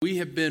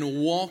have been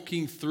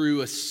walking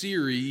through a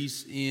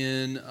series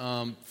in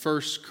 1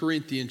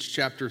 Corinthians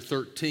chapter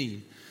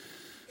 13.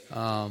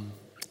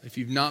 If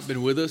you've not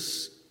been with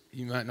us,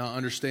 you might not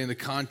understand the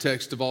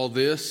context of all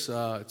this.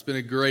 It's been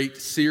a great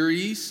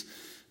series.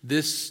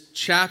 This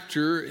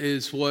chapter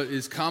is what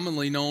is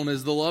commonly known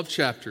as the love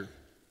chapter.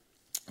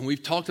 And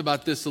we've talked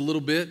about this a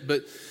little bit,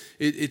 but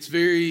it's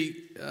very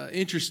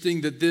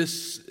interesting that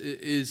this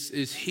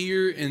is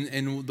here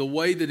and the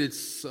way that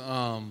it's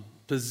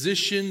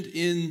positioned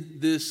in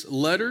this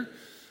letter.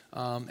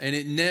 And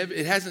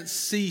it hasn't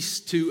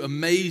ceased to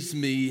amaze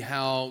me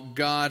how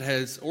God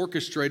has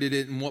orchestrated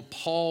it and what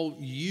Paul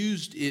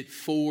used it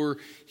for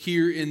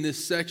here in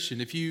this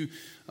section. If you've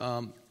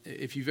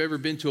ever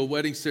been to a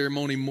wedding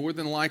ceremony, more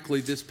than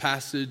likely this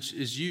passage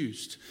is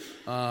used.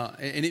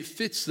 And it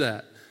fits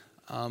that.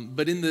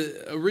 But in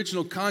the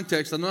original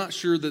context, I'm not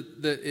sure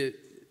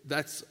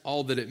that's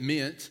all that it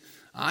meant.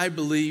 I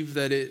believe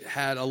that it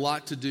had a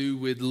lot to do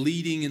with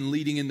leading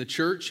in the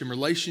church and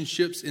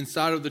relationships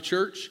inside of the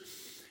church.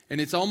 And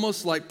it's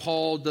almost like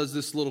Paul does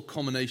this little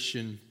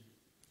culmination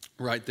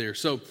right there.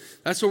 So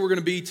that's what we're going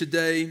to be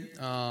today.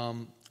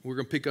 We're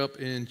going to pick up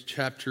in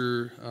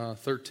chapter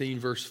 13,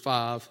 verse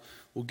 5.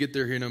 We'll get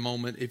there here in a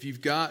moment. If you've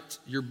got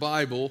your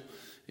Bible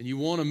and you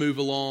want to move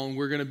along,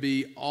 we're going to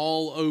be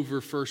all over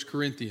 1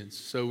 Corinthians.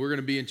 So we're going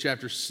to be in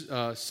chapter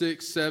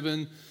 6,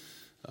 7,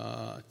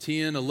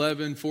 10,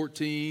 11,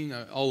 14,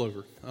 all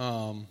over,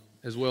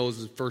 as well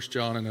as 1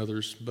 John and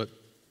others. But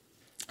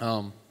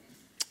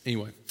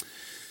anyway.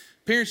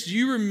 Parents, do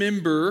you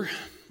remember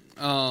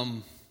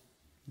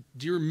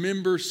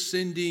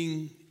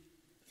sending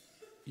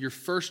your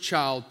first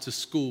child to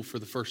school for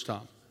the first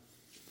time?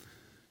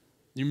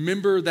 You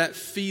remember that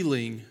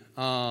feeling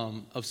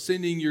of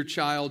sending your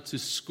child to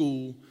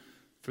school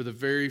for the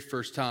very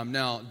first time?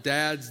 Now,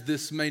 dads,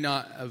 this may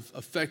not have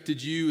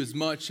affected you as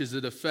much as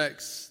it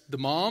affects the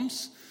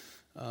moms,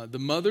 the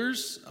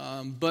mothers,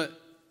 but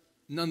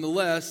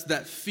nonetheless,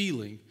 that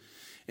feeling.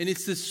 And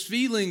it's this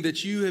feeling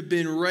that you have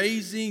been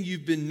raising,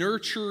 you've been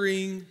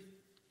nurturing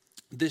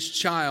this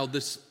child,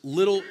 this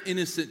little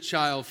innocent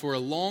child for a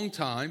long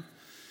time.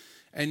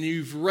 And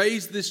you've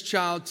raised this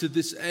child to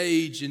this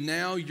age, and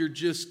now you're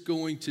just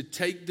going to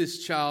take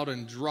this child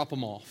and drop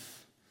them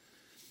off.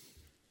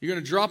 You're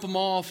going to drop them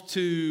off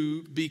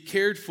to be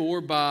cared for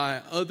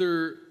by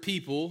other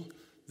people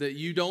that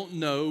you don't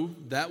know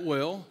that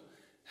well.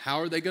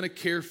 How are they going to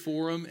care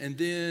for them? And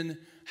then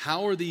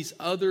how are these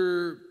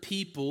other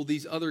people,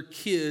 these other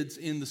kids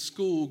in the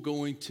school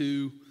going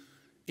to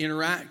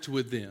interact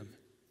with them?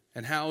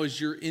 And how is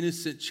your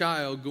innocent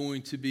child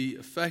going to be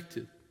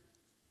affected?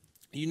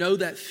 You know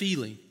that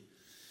feeling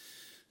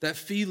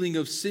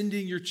of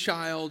sending your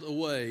child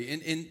away,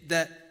 and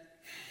that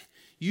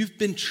you've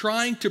been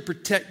trying to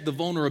protect the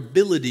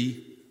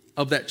vulnerability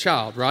of that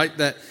child, right?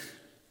 That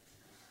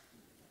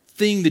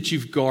thing that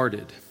you've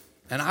guarded.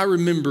 And I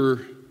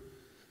remember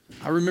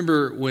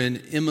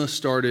when Emma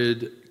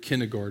started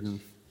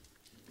kindergarten,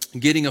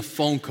 getting a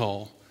phone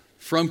call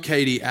from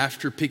Katie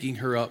after picking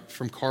her up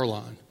from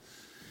Carline.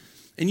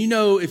 And you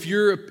know, if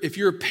you're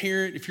a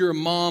parent, if you're a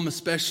mom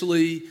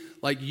especially,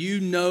 like you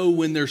know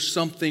when there's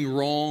something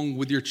wrong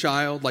with your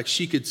child, like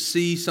she could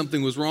see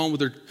something was wrong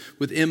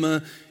with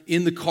Emma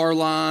in the car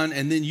line,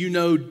 and then you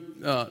know,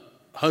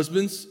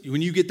 husbands,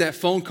 when you get that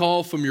phone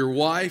call from your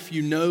wife,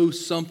 you know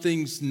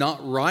something's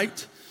not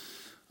right.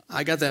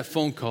 I got that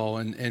phone call,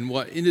 and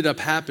what ended up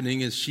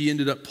happening is she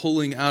ended up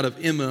pulling out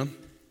of Emma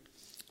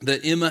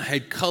that Emma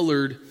had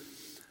colored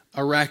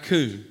a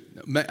raccoon.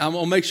 I'm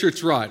going to make sure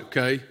it's right,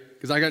 okay?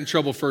 Because I got in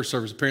trouble first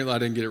service. Apparently I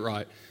didn't get it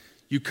right.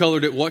 You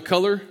colored it what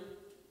color? Brown.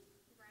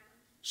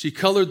 She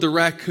colored the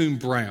raccoon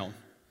brown,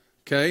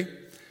 okay?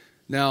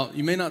 Now,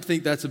 you may not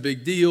think that's a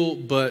big deal,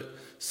 but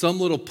some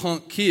little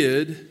punk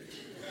kid...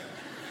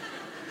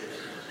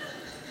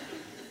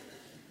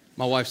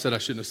 My wife said I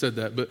shouldn't have said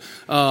that, but...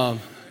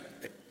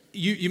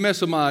 You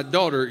mess with my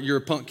daughter, you're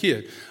a punk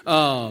kid.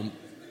 Some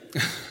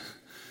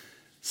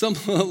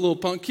little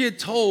punk kid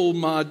told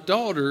my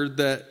daughter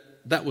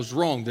that was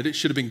wrong, that it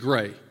should have been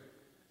gray.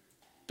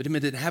 But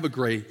Emma didn't have a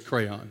gray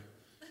crayon.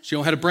 She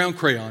only had a brown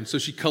crayon, so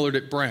she colored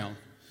it brown.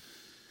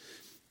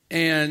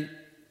 And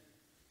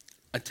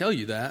I tell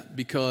you that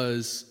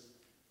because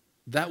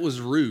that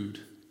was rude.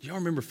 Do y'all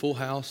remember Full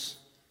House?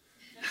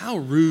 How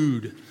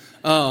rude.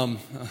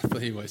 But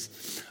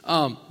anyways,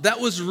 that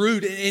was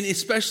rude, and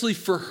especially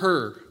for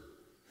her.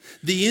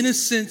 The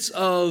innocence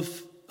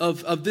of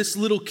this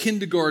little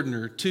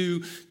kindergartner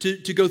to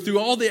go through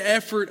all the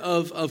effort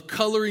of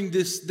coloring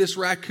this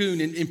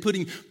raccoon and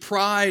putting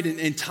pride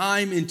and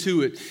time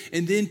into it,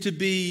 and then to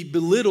be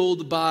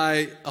belittled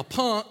by a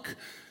punk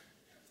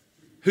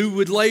who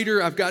would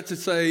later, I've got to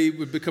say,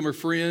 would become her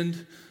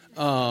friend.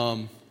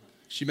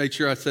 She made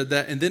sure I said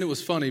that. And then it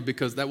was funny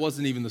because that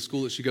wasn't even the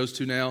school that she goes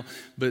to now,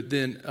 but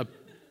then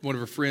one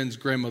of her friends'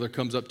 grandmother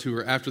comes up to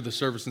her after the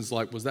service and is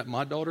like, "Was that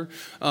my daughter?"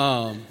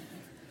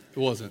 It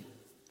wasn't.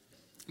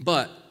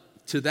 But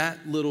to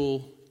that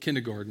little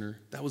kindergartner,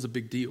 that was a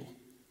big deal.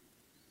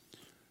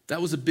 That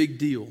was a big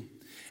deal.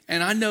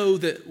 And I know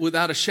that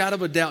without a shadow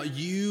of a doubt,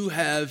 you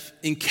have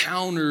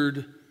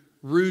encountered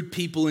rude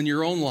people in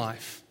your own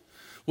life.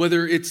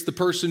 Whether it's the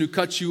person who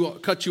cut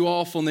you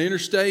off on the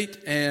interstate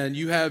and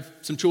you have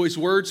some choice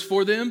words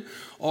for them,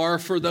 or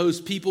for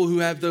those people who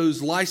have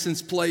those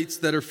license plates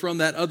that are from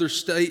that other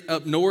state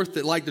up north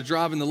that like to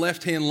drive in the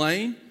left-hand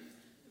lane.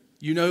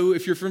 You know,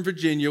 if you're from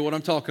Virginia, what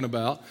I'm talking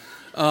about.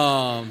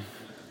 Or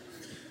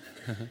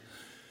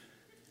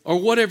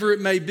whatever it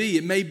may be.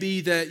 It may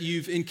be that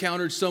you've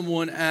encountered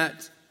someone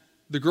at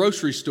the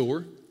grocery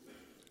store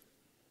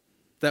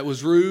that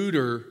was rude,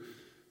 or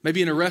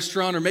maybe in a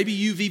restaurant, or maybe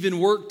you've even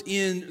worked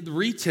in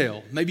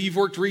retail. Maybe you've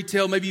worked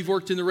retail, maybe you've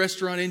worked in the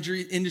restaurant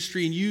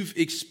industry, and you've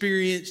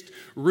experienced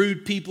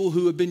rude people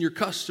who have been your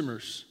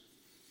customers.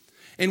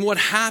 And what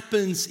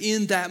happens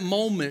in that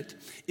moment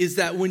is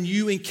that when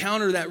you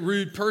encounter that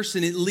rude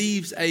person, it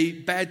leaves a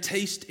bad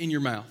taste in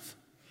your mouth.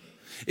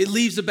 It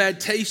leaves a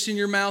bad taste in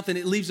your mouth, and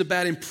it leaves a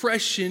bad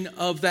impression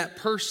of that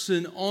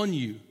person on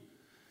you.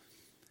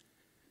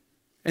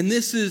 And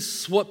this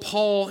is what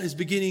Paul is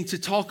beginning to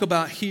talk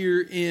about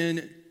here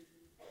in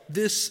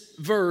this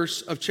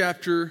verse of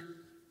chapter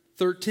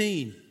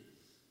 13.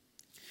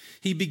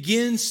 He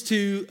begins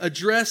to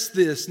address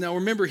this. Now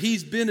remember,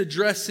 he's been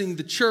addressing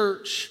the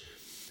church,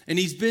 and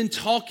he's been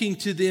talking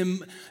to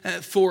them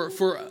for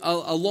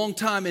a long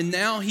time. And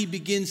now he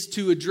begins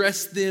to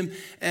address them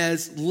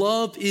as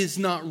love is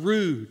not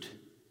rude.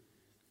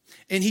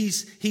 And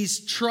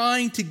he's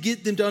trying to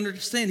get them to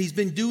understand. He's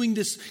been doing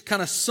this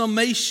kind of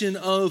summation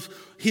of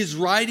his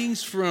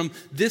writings from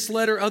this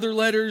letter, other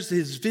letters,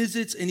 his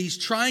visits, and he's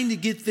trying to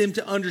get them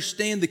to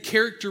understand the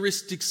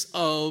characteristics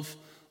of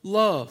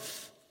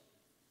love.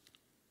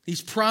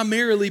 He's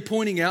primarily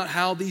pointing out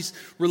how these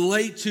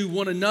relate to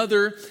one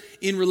another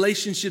in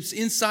relationships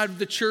inside of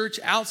the church,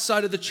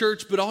 outside of the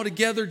church, but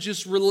altogether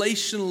just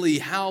relationally,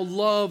 how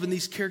love and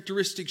these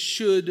characteristics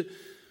should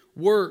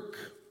work.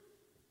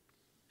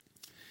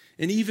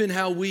 And even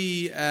how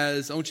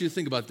I want you to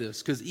think about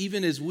this, because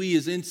even as we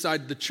as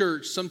inside the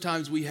church,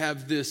 sometimes we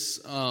have this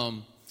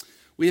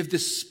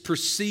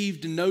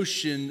perceived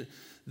notion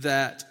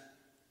that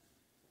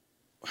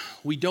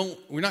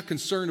we're not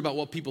concerned about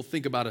what people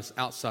think about us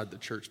outside the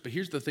church. But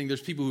here's the thing,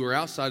 there's people who are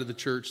outside of the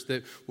church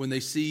that when they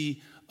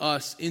see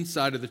us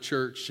inside of the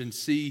church and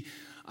see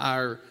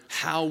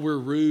how we're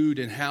rude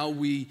and how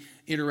we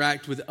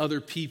interact with other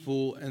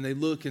people, and they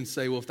look and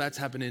say, well, if that's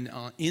happening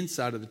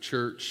inside of the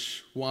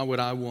church, why would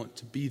I want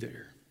to be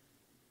there?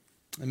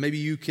 And maybe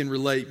you can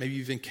relate. Maybe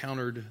you've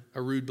encountered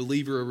a rude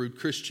believer, a rude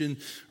Christian,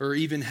 or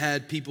even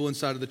had people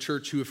inside of the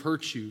church who have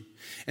hurt you.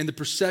 And the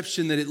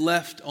perception that it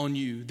left on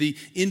you, the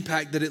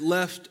impact that it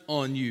left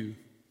on you.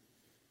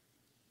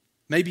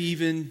 Maybe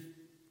even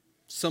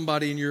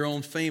somebody in your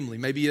own family,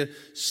 maybe a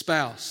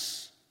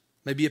spouse,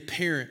 maybe a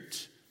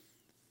parent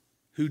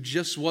who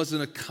just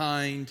wasn't a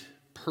kind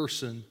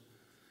person,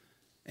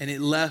 and it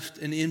left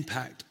an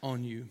impact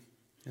on you.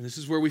 And this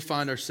is where we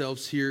find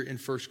ourselves here in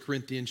 1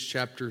 Corinthians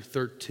chapter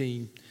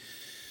 13. If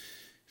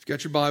you've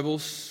got your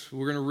Bibles,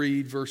 we're going to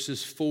read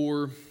verses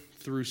 4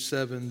 through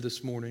 7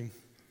 this morning.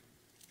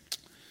 It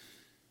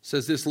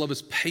says this: love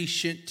is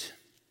patient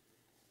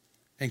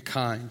and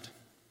kind.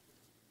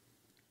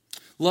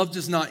 Love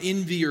does not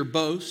envy or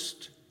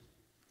boast.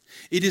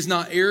 It is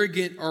not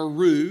arrogant or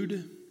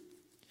rude.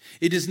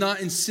 It does not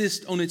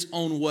insist on its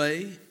own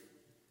way.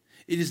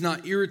 It is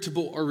not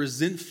irritable or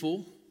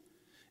resentful.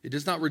 It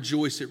does not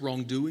rejoice at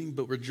wrongdoing,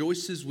 but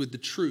rejoices with the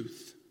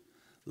truth.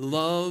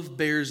 Love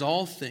bears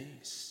all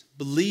things,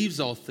 believes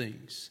all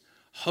things,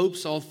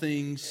 hopes all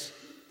things,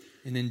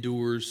 and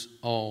endures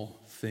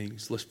all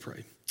things. Let's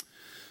pray.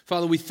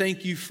 Father, we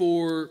thank you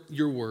for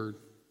your word,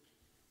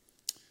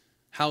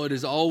 how it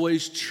is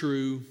always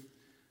true,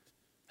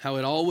 how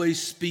it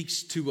always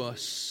speaks to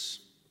us.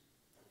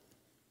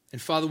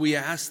 And Father, we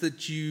ask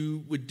that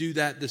you would do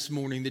that this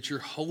morning, that your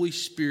Holy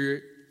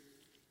Spirit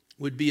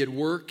would be at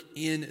work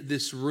in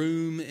this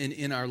room and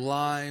in our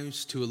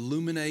lives to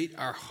illuminate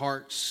our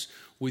hearts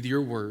with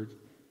your word.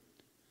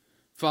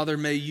 Father,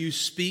 may you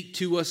speak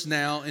to us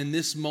now in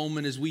this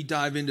moment as we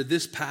dive into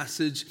this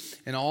passage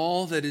and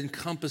all that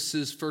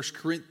encompasses 1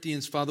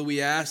 Corinthians. Father,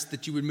 we ask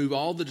that you would move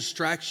all the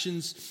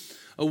distractions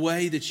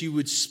away, that you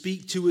would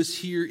speak to us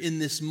here in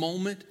this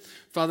moment.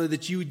 Father,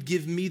 that you would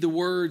give me the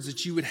words,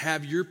 that you would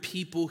have your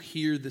people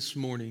here this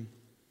morning.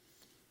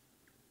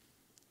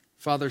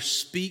 Father,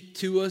 speak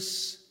to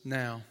us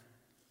now.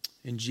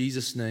 In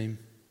Jesus' name,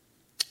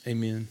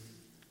 amen.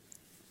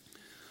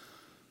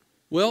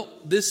 Well,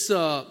 this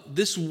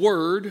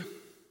word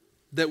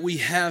that we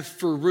have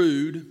for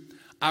rude,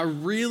 I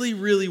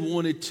really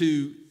wanted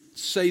to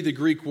say the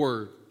Greek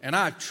word. And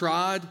I've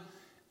tried,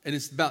 and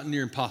it's about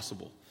near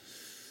impossible.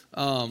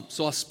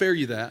 So I'll spare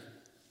you that,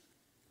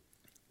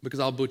 because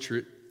I'll butcher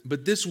it.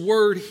 But this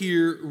word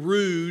here,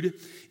 rude,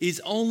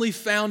 is only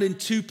found in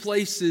two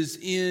places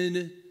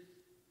in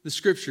the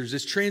scriptures.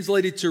 It's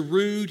translated to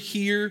rude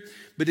here,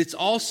 but it's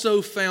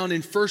also found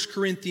in 1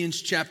 Corinthians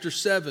chapter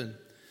 7.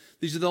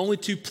 These are the only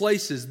two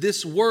places.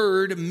 This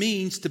word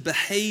means to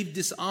behave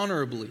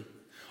dishonorably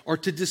or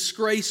to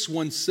disgrace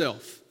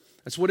oneself.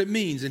 That's what it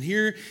means. And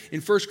here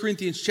in 1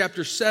 Corinthians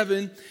chapter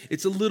 7,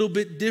 it's a little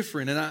bit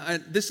different.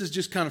 And this is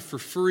just kind of for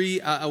free.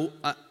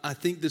 I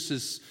think this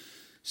is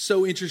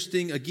so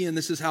interesting. Again,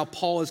 this is how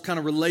Paul is kind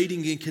of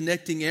relating and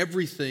connecting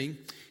everything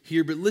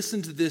here. But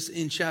listen to this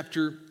in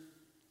chapter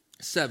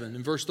 7,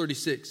 in verse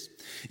 36.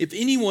 If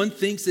anyone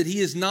thinks that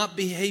he is not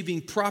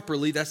behaving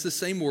properly, that's the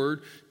same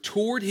word,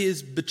 toward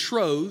his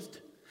betrothed,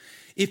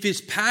 if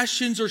his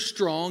passions are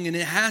strong and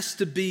it has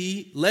to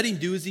be, let him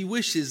do as he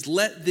wishes,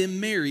 let them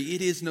marry.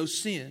 It is no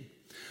sin.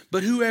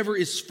 But whoever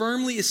is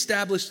firmly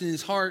established in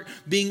his heart,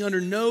 being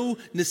under no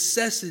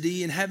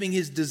necessity and having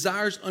his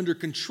desires under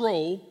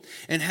control,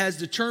 and has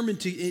determined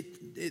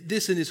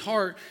this in his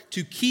heart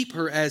to keep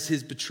her as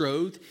his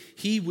betrothed,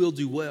 he will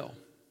do well.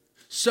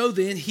 So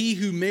then, he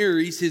who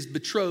marries his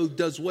betrothed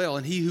does well,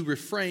 and he who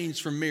refrains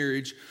from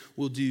marriage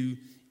will do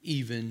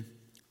even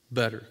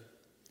better.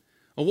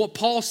 Well, what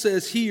Paul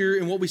says here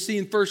and what we see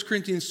in 1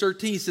 Corinthians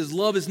 13, he says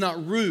love is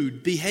not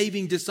rude,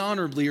 behaving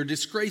dishonorably or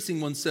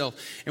disgracing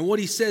oneself. And what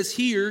he says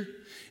here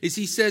is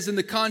he says in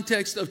the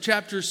context of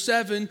chapter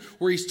 7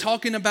 where he's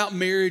talking about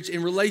marriage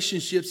and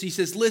relationships, he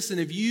says, listen,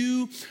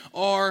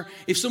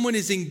 if someone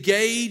is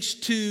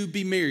engaged to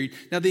be married.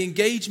 Now the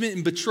engagement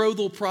and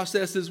betrothal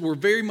processes were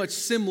very much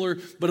similar,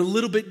 but a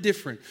little bit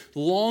different.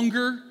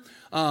 Longer.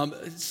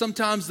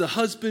 Sometimes the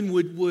husband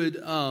would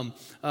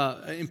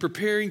in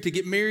preparing to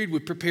get married,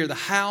 would prepare the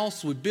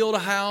house, would build a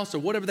house, or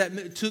whatever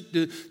that took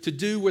to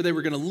do where they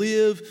were going to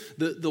live.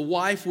 The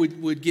wife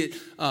would get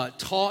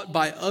taught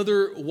by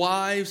other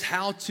wives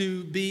how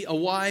to be a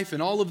wife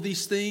and all of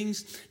these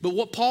things. But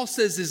what Paul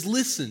says is,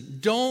 listen,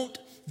 don't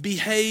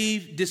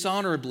behave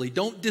dishonorably.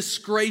 Don't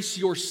disgrace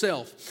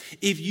yourself.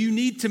 If you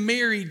need to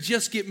marry,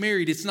 just get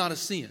married. It's not a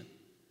sin.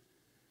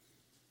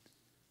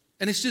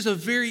 And it's just a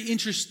very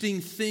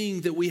interesting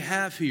thing that we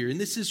have here. And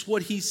this is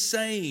what he's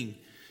saying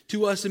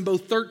to us in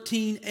both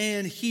 13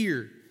 and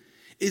here.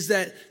 Is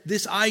that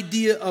this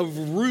idea of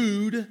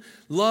rude,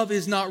 love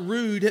is not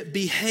rude,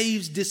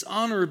 behaves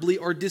dishonorably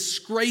or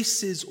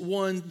disgraces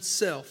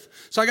oneself.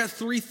 So I got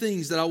 3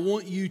 things that I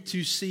want you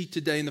to see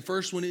today. And the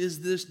first one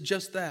is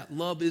just that.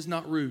 Love is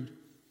not rude.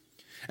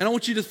 And I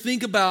want you to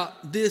think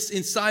about this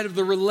inside of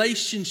the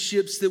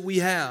relationships that we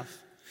have.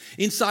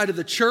 Inside of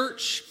the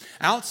church,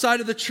 outside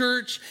of the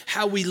church,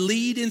 how we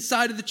lead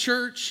inside of the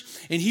church.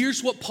 And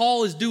here's what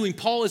Paul is doing.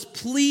 Paul is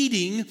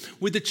pleading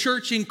with the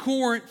church in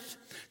Corinth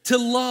to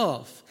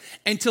love,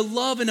 and to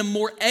love in a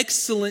more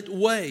excellent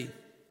way.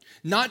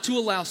 Not to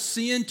allow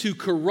sin to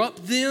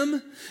corrupt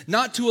them,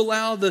 not to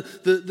allow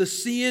the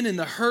sin and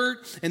the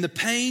hurt and the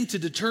pain to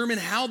determine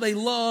how they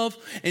love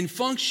and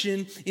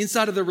function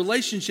inside of their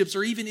relationships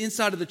or even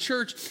inside of the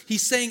church.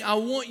 He's saying, I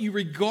want you,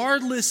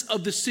 regardless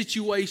of the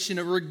situation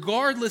or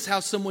regardless how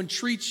someone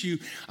treats you,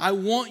 I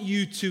want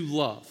you to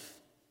love.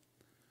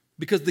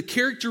 Because the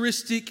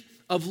characteristic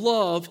of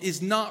love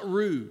is not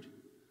rude.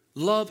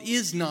 Love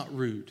is not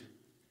rude.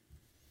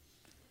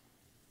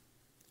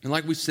 And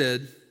like we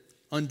said,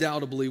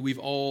 undoubtedly, we've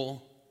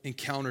all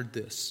encountered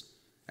this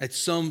at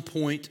some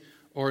point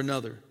or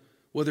another.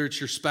 Whether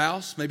it's your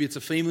spouse, maybe it's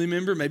a family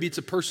member, maybe it's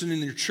a person in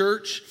your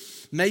church,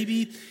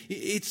 maybe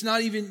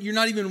you're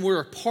not even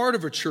a part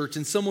of a church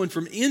and someone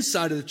from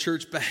inside of the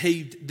church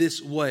behaved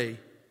this way.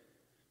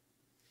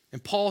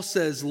 And Paul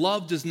says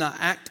love does not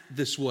act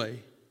this way.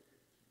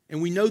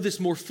 And we know this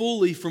more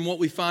fully from what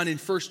we find in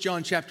 1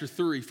 John chapter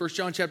 3. 1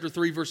 John chapter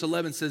 3 verse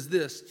 11 says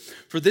this,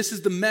 for this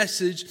is the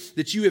message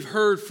that you have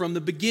heard from the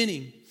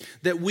beginning,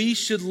 that we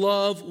should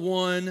love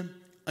one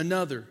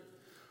another.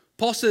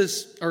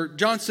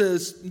 John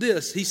says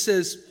this, he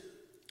says,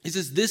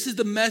 this is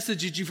the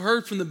message that you've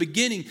heard from the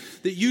beginning,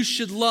 that you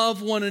should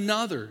love one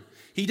another.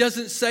 He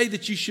doesn't say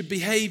that you should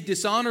behave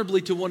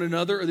dishonorably to one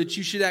another or that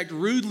you should act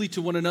rudely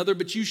to one another,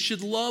 but you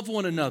should love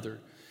one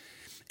another.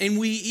 And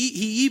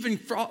he even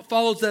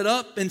follows that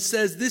up and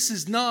says, this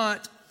is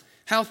not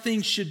how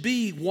things should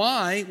be.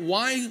 Why?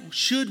 Why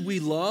should we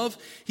love?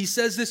 He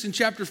says this in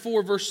chapter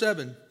 4, verse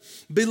 7.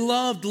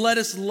 Beloved, let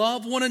us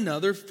love one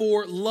another,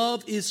 for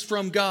love is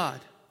from God.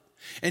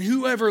 And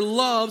whoever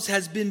loves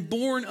has been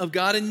born of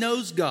God and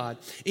knows God.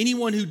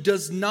 Anyone who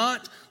does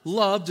not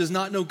love does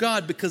not know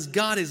God, because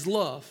God is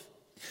love.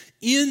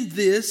 In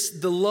this,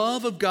 the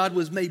love of God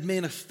was made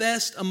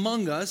manifest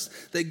among us,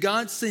 that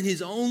God sent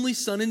his only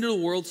Son into the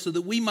world so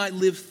that we might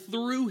live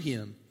through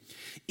him.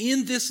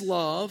 In this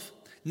love,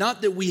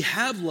 not that we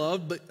have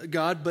loved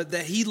God, but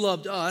that he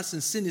loved us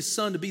and sent his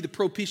Son to be the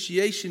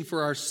propitiation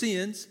for our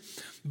sins.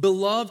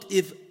 Beloved,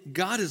 if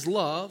God is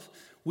love,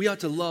 we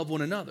ought to love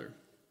one another.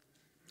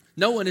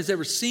 No one has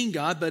ever seen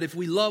God, but if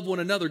we love one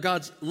another,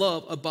 God's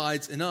love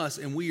abides in us,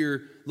 and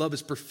love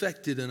is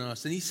perfected in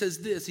us. And he says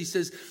this, he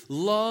says,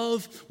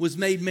 love was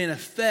made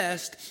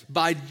manifest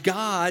by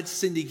God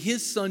sending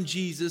his Son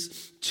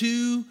Jesus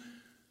to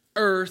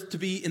earth to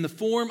be in the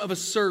form of a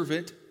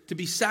servant, to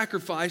be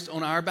sacrificed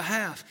on our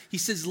behalf. He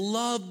says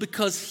love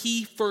because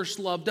he first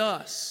loved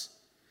us.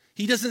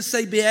 He doesn't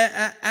say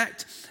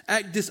act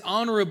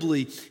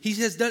dishonorably. He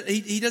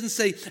doesn't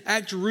say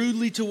act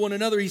rudely to one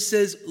another. He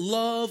says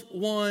love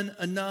one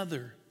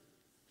another.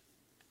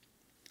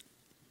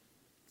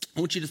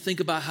 I want you to think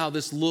about how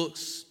this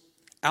looks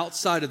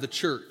outside of the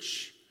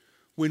church.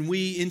 When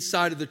we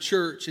inside of the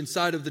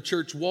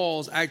church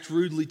walls, act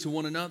rudely to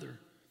one another.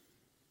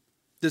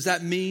 Does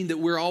that mean that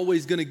we're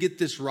always going to get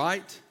this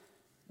right?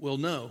 Well,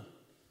 no.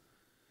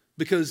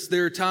 Because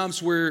there are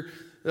times where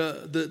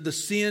the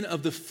sin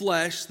of the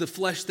flesh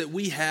that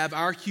we have,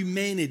 our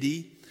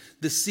humanity,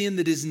 the sin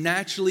that is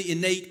naturally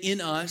innate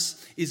in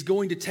us is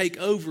going to take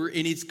over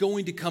and it's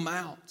going to come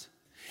out.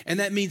 And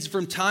that means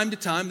from time to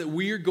time that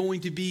we are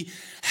going to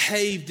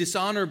behave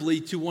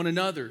dishonorably to one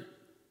another,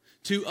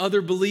 to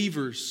other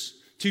believers,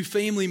 to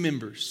family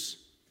members.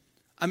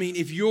 I mean,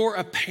 if you're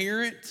a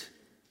parent,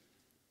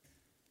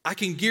 I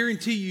can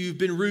guarantee you've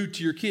been rude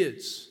to your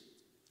kids.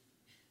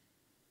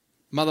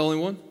 Am I the only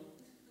one?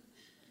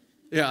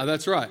 Yeah,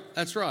 that's right.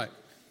 That's right.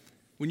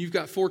 When you've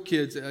got 4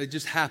 kids, it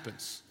just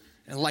happens.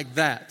 And like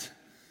that.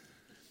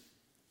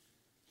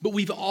 But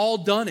we've all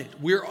done it.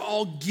 We're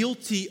all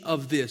guilty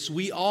of this.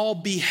 We all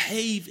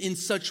behave in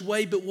such a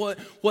way. But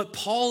what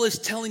Paul is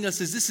telling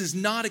us is this is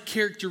not a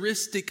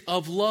characteristic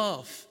of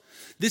love.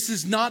 This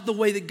is not the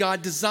way that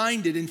God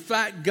designed it. In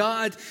fact,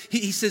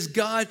 he says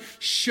God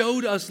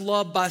showed us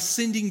love by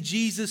sending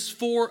Jesus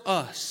for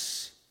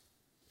us.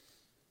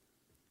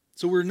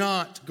 So we're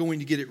not going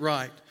to get it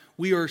right.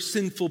 We are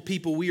sinful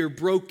people. We are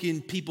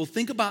broken people.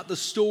 Think about the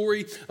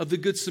story of the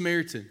Good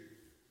Samaritan.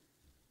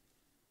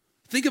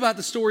 Think about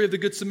the story of the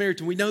Good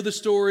Samaritan. We know the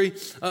story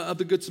of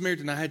the Good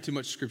Samaritan. I had too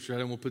much scripture. I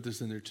don't want to put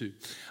this in there too.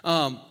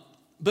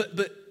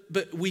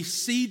 But we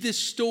see this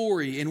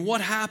story, and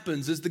what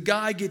happens is the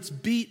guy gets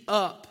beat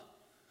up.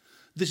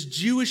 This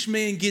Jewish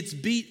man gets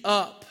beat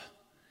up.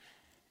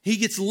 He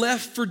gets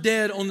left for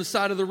dead on the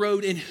side of the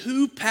road, and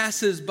who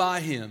passes by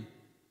him?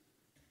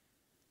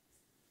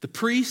 The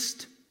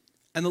priest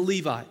and the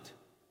Levite.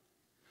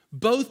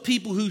 Both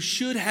people who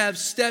should have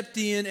stepped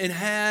in and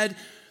had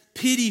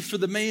pity for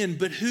the man,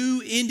 but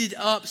who ended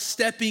up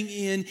stepping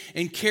in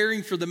and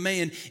caring for the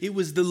man? It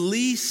was the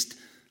least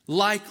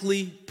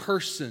likely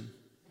person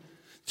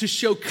to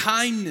show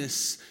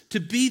kindness,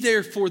 to be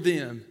there for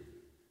them.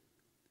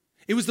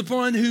 It was the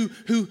one who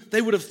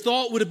they would have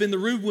thought would have been the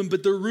rude one,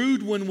 but the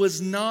rude one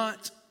was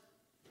not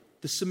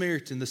the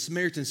Samaritan. The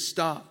Samaritan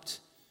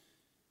stopped.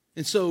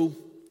 And so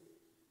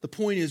the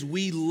point is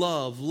we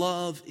love.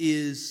 Love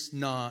is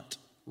not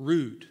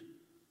rude.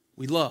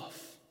 We love.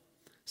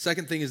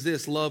 Second thing is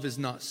this: love is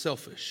not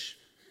selfish.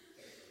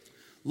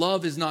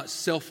 Love is not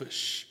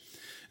selfish.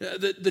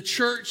 The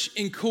church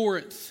in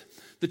Corinth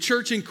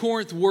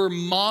were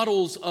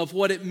models of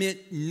what it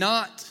meant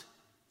not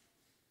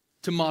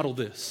to model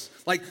this.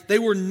 Like, they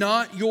were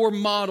not your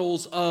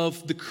models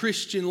of the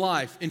Christian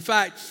life. In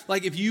fact,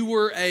 like if you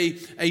were a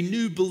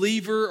new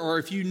believer, or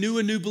if you knew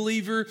a new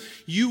believer,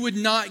 you would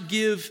not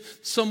give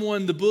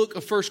someone the book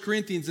of 1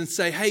 Corinthians and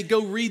say, hey,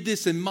 go read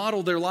this and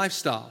model their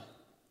lifestyle.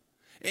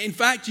 In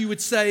fact, you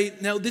would say,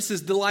 no, this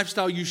is the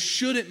lifestyle you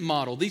shouldn't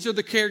model. These are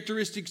the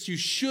characteristics you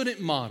shouldn't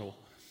model.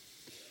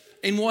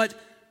 And what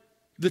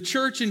the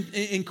church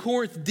in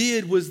Corinth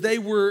did was they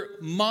were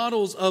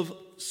models of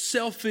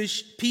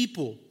selfish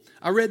people.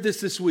 I read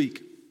this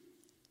week.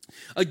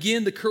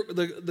 Again,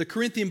 the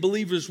Corinthian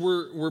believers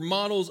were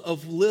models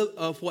of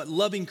what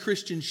loving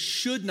Christians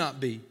should not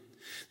be.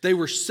 They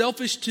were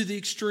selfish to the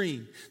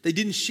extreme. They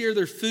didn't share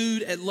their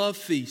food at love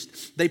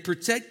feast. They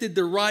protected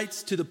their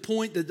rights to the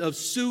point of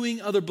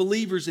suing other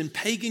believers in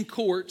pagan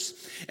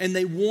courts, and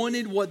they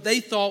wanted what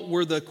they thought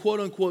were the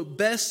quote-unquote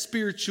best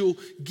spiritual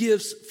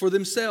gifts for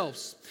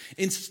themselves.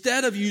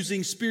 Instead of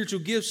using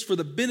spiritual gifts for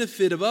the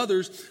benefit of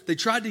others, they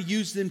tried to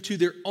use them to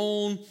their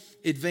own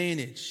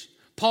advantage.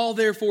 Paul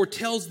therefore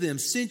tells them,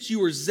 since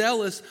you are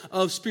zealous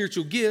of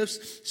spiritual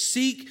gifts,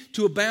 seek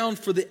to abound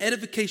for the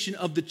edification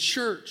of the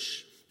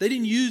church. They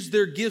didn't use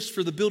their gifts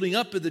for the building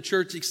up of the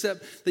church,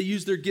 except they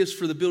used their gifts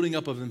for the building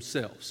up of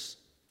themselves.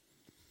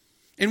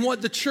 And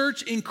what the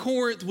church in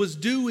Corinth was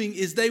doing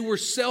is they were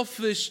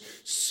selfish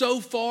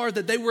so far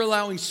that they were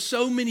allowing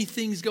so many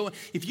things going.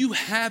 If you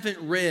haven't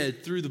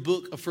read through the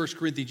book of 1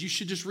 Corinthians, you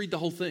should just read the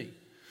whole thing.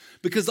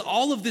 Because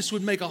all of this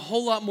would make a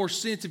whole lot more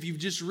sense if you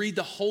just read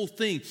the whole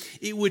thing.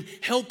 It would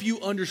help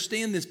you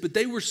understand this, but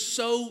they were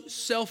so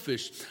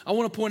selfish. I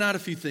want to point out a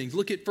few things.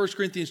 Look at 1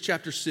 Corinthians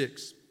chapter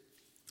 6.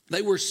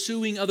 They were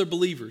suing other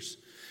believers.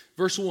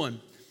 Verse 1.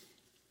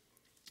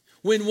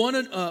 When one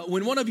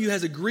of you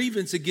has a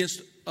grievance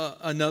against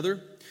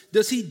another,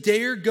 does he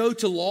dare go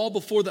to law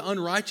before the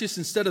unrighteous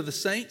instead of the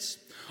saints?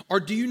 Or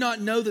do you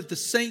not know that the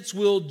saints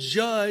will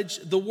judge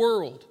the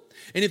world?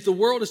 And if the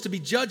world is to be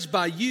judged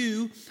by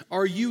you,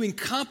 are you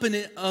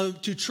incompetent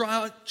to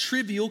try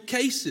trivial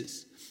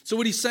cases? So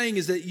what he's saying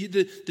is that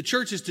the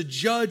church is to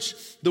judge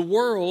the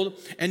world,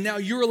 and now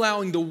you're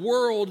allowing the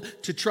world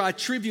to try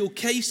trivial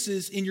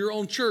cases in your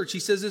own church. He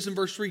says this in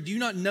verse 3, do you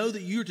not know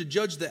that you are to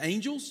judge the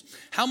angels?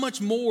 How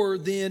much more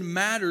then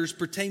matters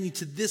pertaining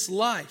to this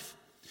life?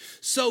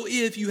 So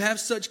if you have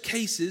such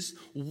cases,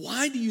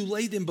 why do you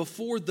lay them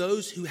before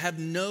those who have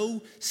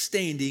no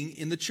standing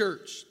in the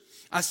church?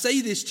 I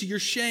say this to your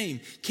shame.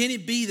 Can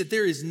it be that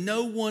there is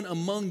no one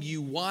among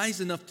you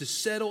wise enough to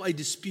settle a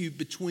dispute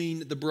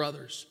between the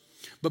brothers?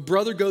 But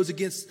brother goes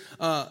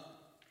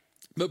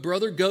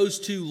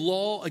to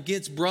law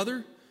against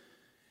brother,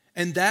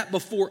 and that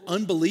before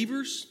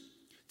unbelievers?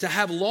 To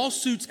have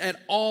lawsuits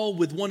at all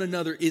with one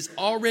another is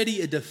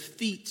already a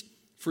defeat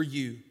for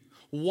you.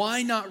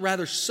 Why not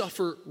rather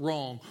suffer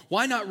wrong?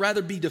 Why not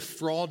rather be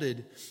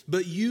defrauded?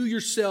 But you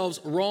yourselves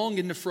wrong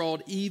and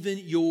defraud even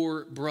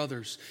your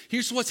brothers.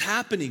 Here's what's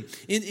happening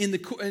in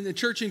the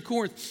church in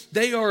Corinth.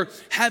 They are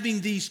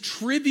having these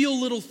trivial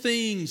little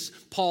things,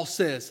 Paul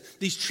says.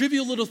 These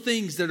trivial little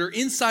things that are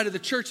inside of the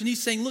church. And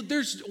he's saying, look,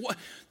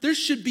 there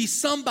should be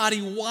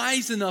somebody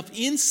wise enough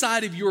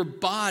inside of your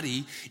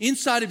body,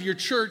 inside of your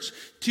church,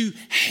 to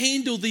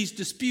handle these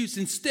disputes.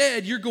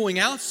 Instead, you're going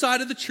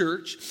outside of the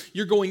church,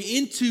 you're going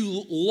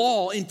into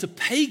law, into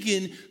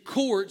pagan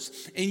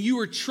courts, and you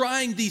are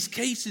trying these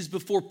cases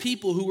before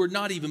people who are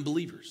not even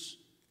believers.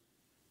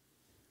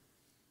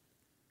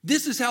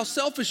 This is how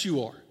selfish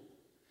you are.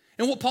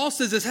 And what Paul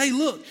says is, hey,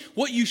 look,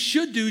 what you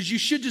should do is you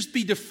should just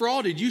be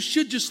defrauded. You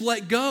should just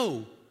let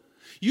go.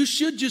 You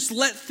should just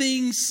let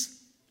things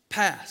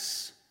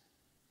pass.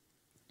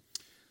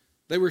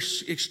 They were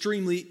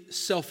extremely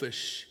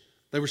selfish.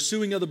 They were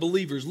suing other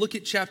believers. Look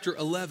at chapter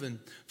 11,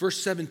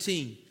 verse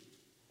 17.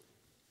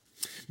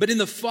 But in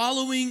the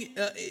following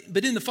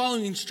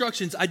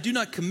instructions, I do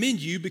not commend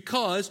you,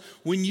 because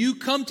when you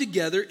come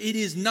together, it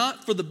is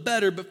not for the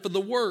better, but for the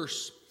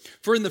worse.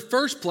 For in the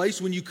first place,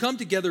 when you come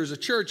together as a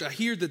church, I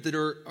hear that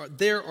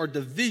there are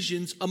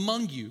divisions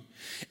among you.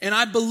 And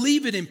I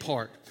believe it in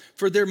part.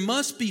 For there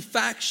must be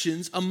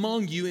factions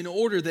among you in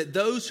order that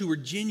those who are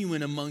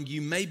genuine among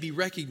you may be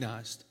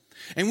recognized.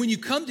 And when you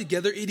come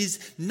together, it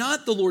is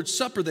not the Lord's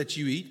Supper that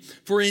you eat.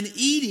 For in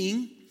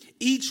eating,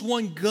 each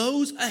one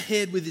goes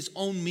ahead with his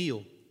own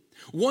meal.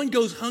 One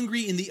goes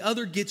hungry and the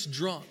other gets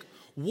drunk.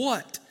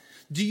 What?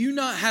 Do you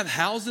not have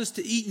houses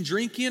to eat and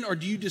drink in? Or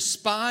do you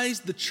despise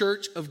the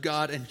church of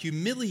God and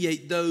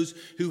humiliate those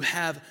who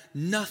have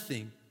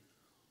nothing?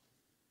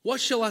 What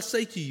shall I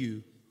say to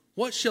you?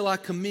 What shall I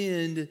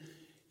commend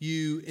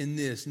you in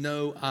this?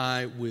 No,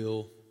 I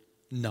will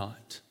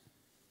not.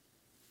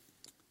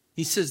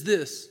 He says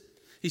this.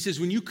 He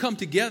says, when you come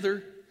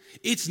together,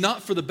 it's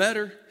not for the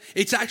better.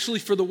 It's actually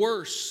for the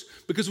worse.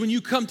 Because when you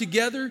come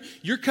together,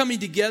 you're coming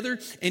together,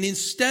 and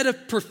instead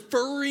of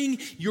preferring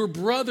your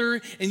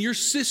brother and your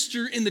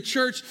sister in the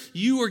church,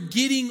 you are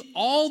getting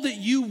all that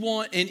you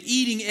want and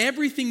eating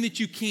everything that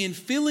you can,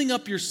 filling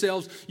up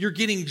yourselves. You're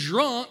getting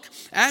drunk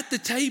at the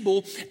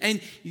table,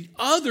 and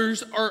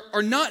others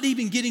are not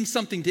even getting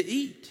something to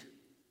eat.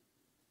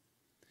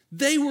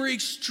 They were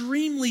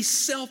extremely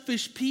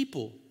selfish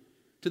people,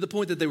 to the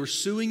point that they were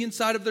suing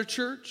inside of their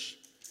church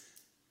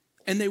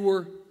and they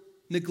were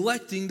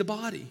neglecting the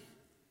body.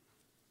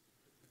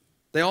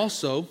 They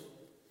also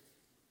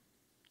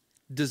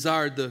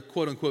desired the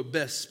quote-unquote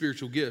best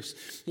spiritual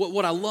gifts.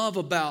 What I love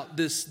about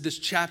this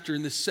chapter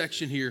in this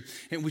section here,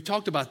 and we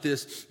talked about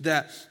this,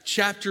 that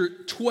chapter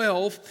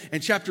 12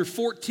 and chapter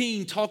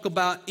 14 talk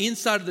about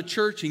inside of the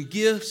church and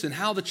gifts and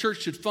how the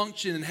church should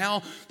function and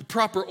how the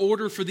proper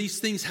order for these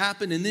things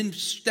happen. And then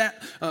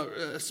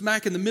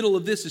smack in the middle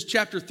of this is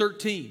chapter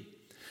 13.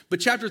 But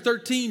chapter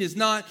 13 it's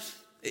not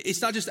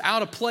just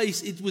out of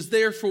place. It was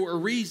there for a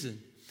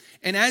reason.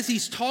 And as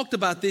he's talked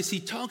about this,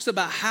 he talks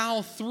about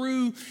how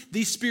through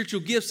these spiritual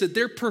gifts that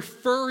they're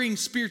preferring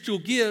spiritual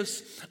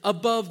gifts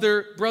above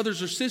their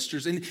brothers or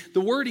sisters. And the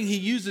wording he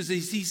uses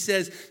is he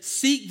says,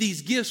 seek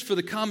these gifts for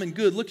the common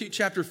good. Look at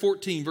chapter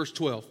 14, verse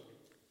 12.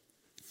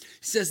 He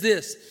says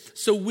this,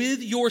 so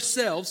with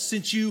yourselves,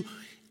 since you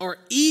are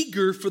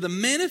eager for the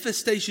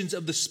manifestations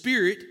of the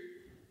Spirit,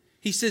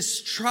 he says,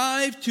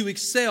 strive to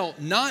excel,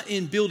 not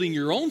in building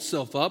your own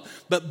self up,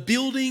 but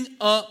building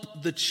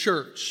up the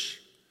church.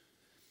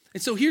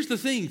 And so here's the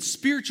thing,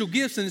 spiritual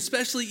gifts, and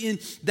especially in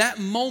that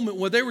moment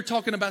where they were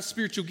talking about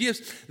spiritual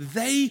gifts,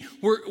 they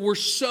were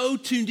so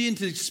tuned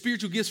into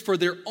spiritual gifts for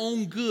their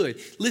own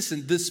good.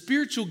 Listen, the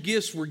spiritual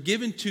gifts were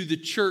given to the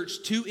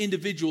church, to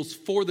individuals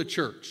for the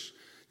church,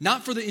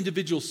 not for the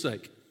individual's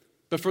sake,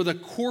 but for the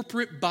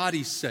corporate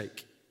body's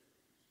sake.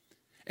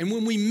 And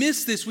when we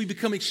miss this, we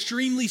become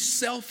extremely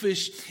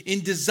selfish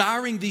in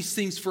desiring these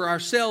things for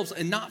ourselves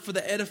and not for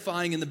the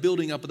edifying and the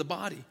building up of the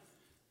body.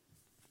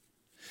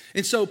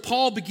 And so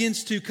Paul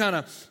begins to kind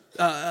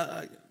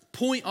of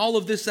point all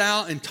of this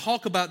out and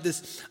talk about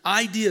this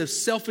idea of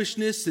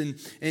selfishness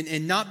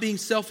and not being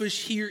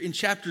selfish here in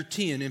chapter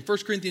 10. In 1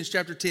 Corinthians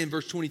chapter 10,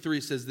 verse 23,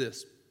 it says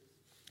this.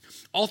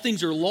 All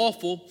things are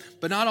lawful,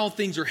 but not all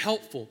things are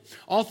helpful.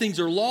 All things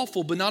are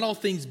lawful, but not all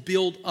things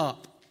build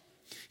up.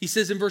 He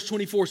says in verse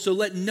 24, so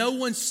let no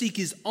one seek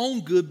his own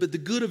good, but the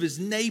good of his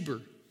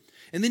neighbor.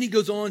 And then he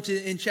goes on to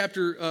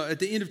at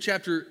the end of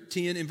chapter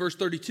 10 in verse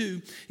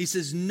 32, he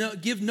says,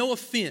 give no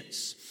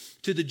offense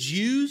to the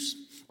Jews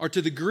or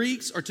to the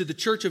Greeks or to the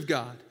church of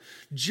God.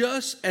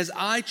 just as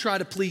I try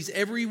to please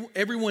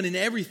everyone in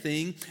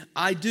everything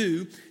I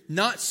do,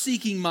 not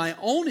seeking my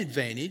own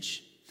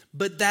advantage,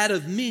 but that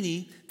of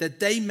many, that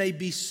they may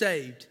be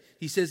saved.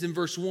 He says in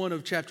verse 1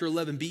 of chapter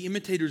 11, be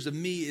imitators of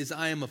me as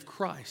I am of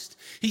Christ.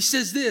 He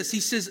says this, he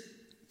says,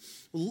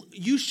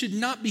 you should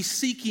not be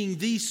seeking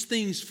these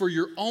things for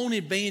your own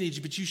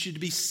advantage, but you should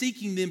be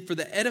seeking them for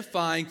the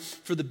edifying,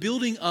 for the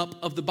building up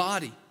of the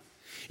body.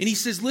 And he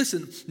says,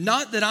 listen,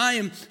 not that I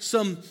am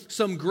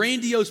some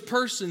grandiose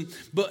person,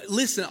 but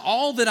listen,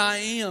 all that I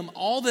am,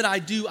 all that I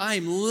do, I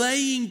am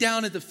laying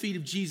down at the feet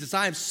of Jesus.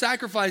 I have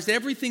sacrificed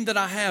everything that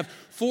I have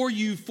for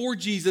you, for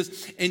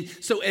Jesus. And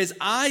so as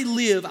I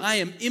live, I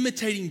am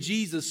imitating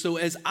Jesus. So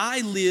as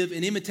I live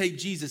and imitate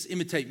Jesus,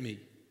 imitate me.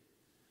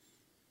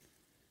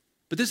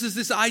 But this is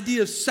this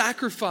idea of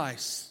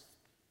sacrifice.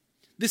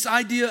 This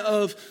idea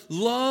of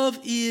love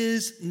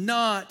is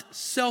not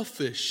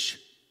selfish.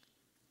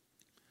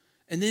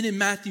 And then in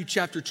Matthew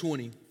chapter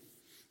 20,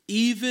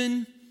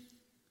 even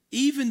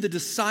the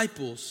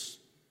disciples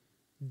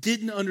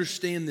didn't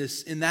understand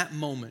this in that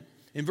moment.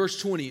 In verse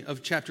 20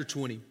 of chapter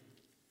 20,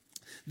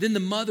 then the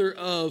mother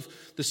of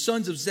the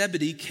sons of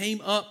Zebedee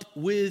came up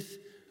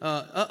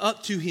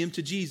to him,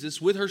 to Jesus,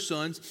 with her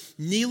sons,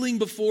 kneeling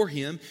before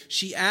him.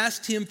 She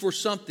asked him for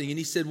something, and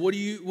he said, What do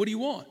you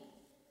want?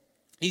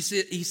 He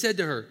said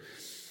to her,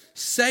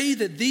 say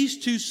that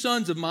these two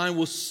sons of mine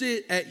will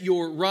sit at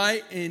your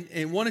right,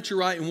 and one at your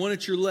right and one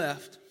at your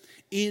left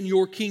in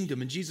your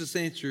kingdom. And Jesus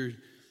answered,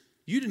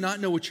 you do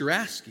not know what you're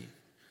asking.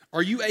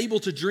 Are you able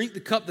to drink the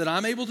cup that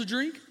I'm able to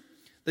drink?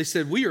 They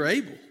said, we are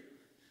able.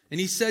 And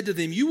he said to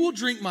them, you will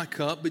drink my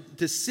cup, but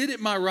to sit at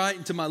my right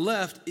and to my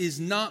left is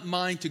not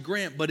mine to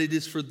grant, but it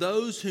is for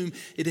those whom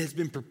it has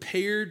been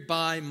prepared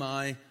by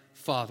my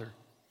Father.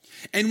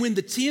 And when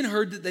the 10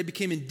 heard that, they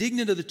became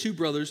indignant of the two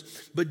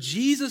brothers, but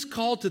Jesus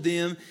called to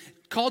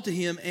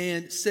him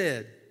and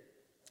said,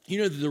 you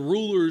know, the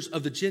rulers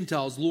of the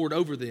Gentiles lord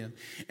over them,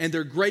 and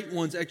their great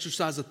ones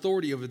exercise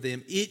authority over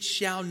them. It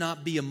shall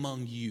not be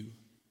among you.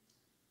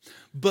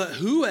 But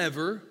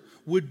whoever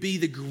would be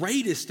the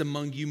greatest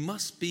among you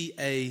must be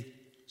a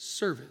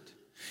servant.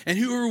 And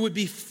whoever would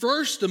be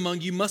first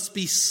among you must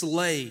be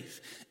slave,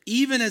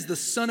 even as the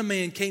Son of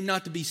Man came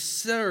not to be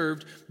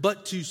served,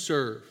 but to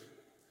serve.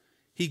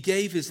 He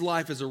gave his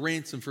life as a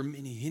ransom for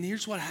many. And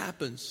here's what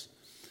happens.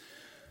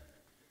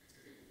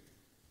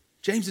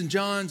 James and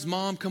John's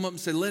mom come up and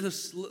say,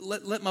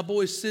 let my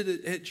boys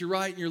sit at your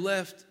right and your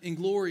left in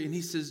glory. And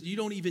he says, you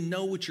don't even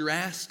know what you're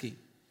asking.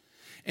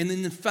 And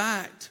then in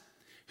fact,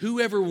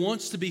 whoever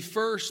wants to be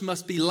first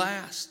must be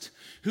last.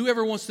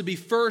 Whoever wants to be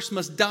first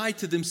must die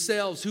to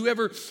themselves.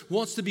 Whoever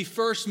wants to be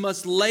first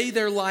must lay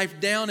their life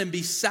down and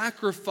be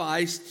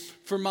sacrificed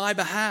for my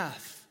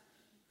behalf.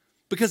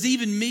 Because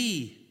even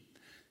me,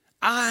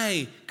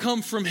 I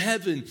come from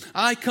heaven.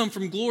 I come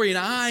from glory, and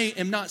I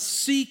am not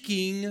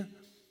seeking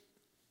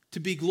to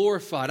be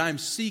glorified. I am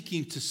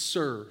seeking to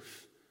serve.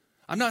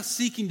 I'm not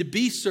seeking to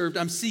be served.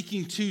 I'm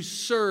seeking to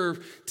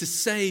serve, to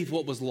save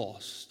what was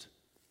lost.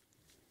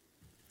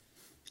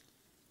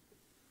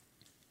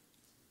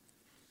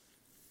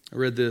 I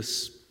read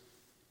this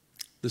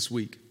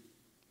week.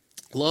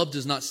 Love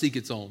does not seek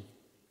its own.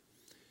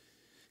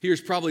 Here's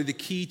probably the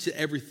key to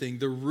everything.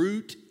 The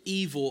root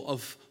evil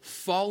of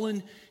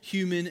fallen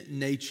human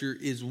nature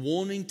is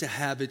wanting to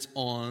have its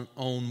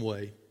own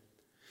way.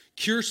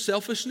 Cure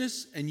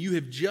selfishness, and you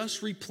have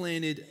just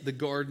replanted the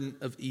Garden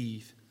of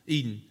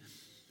Eden.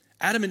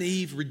 Adam and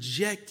Eve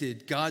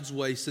rejected God's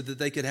way so that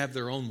they could have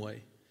their own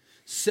way.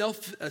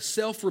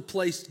 Self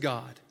replaced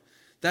God.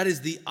 That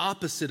is the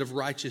opposite of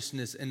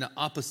righteousness and the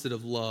opposite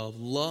of love.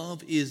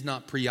 Love is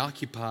not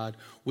preoccupied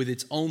with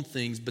its own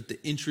things, but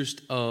the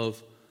interest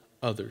of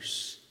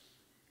others.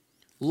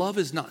 Love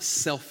is not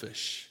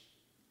selfish.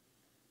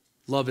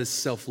 Love is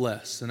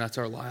selfless, and that's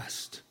our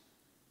last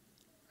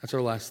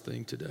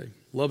thing today.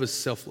 Love is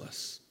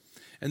selfless.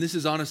 And this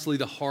is honestly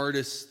the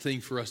hardest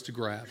thing for us to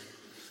grab.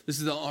 This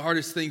is the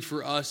hardest thing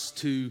for us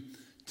to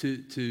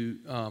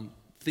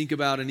think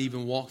about and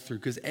even walk through,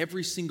 because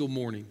every single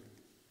morning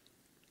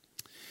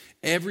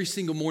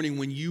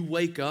when you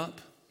wake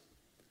up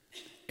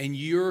and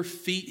your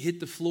feet hit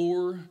the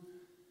floor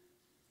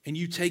and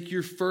you take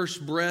your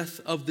first breath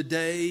of the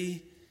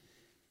day,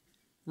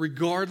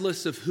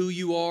 regardless of who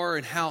you are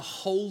and how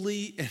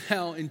holy and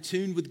how in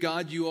tune with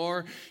God you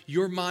are,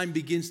 your mind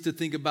begins to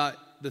think about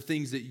the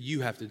things that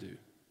you have to do.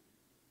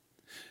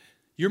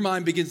 Your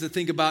mind begins to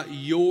think about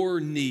your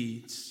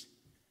needs.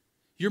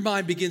 Your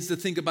mind begins to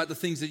think about the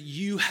things that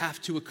you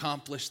have to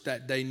accomplish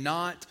that day,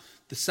 not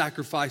the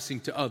sacrificing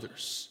to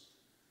others.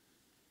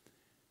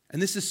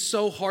 And this is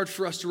so hard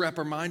for us to wrap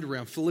our mind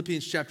around.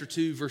 Philippians chapter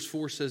 2, verse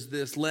 4 says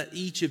this, let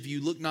each of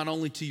you look not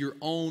only to your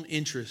own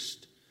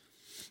interest,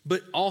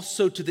 but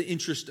also to the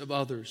interest of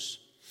others.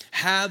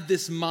 Have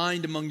this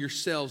mind among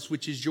yourselves,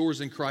 which is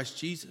yours in Christ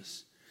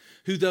Jesus,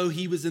 who though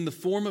he was in the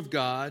form of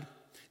God,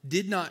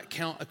 did not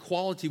count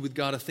equality with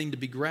God a thing to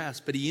be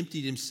grasped, but he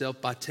emptied himself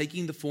by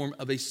taking the form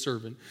of a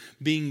servant,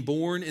 being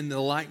born in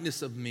the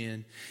likeness of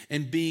men,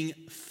 and being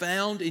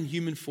found in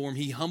human form,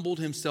 he humbled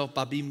himself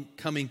by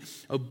becoming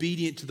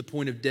obedient to the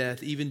point of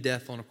death, even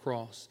death on a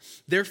cross.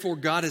 Therefore,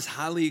 God has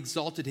highly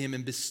exalted him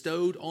and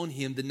bestowed on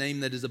him the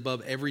name that is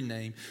above every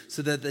name,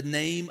 so that the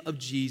name of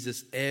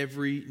Jesus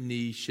every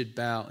knee should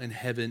bow in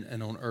heaven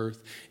and on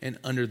earth and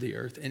under the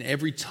earth, and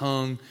every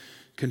tongue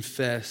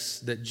confess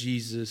that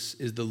Jesus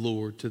is the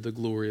Lord, to the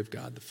glory of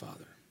God the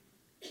Father.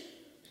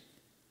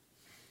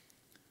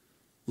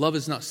 Love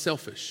is not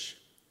selfish.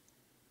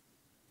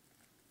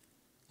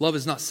 Love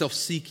is not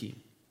self-seeking.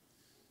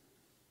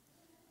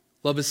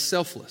 Love is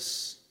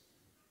selfless.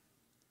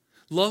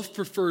 Love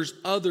prefers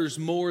others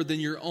more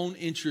than your own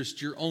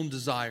interest, your own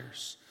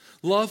desires.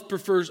 Love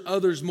prefers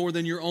others more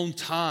than your own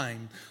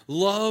time.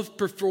 Love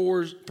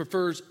prefers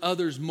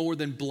others more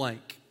than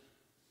blank.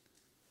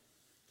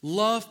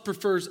 Love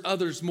prefers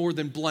others more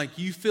than blank.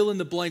 You fill in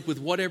the blank with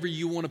whatever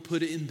you want to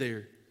put in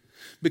there.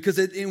 Because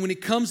when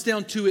it comes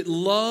down to it,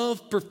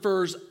 love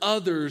prefers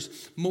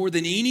others more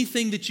than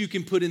anything that you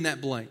can put in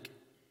that blank.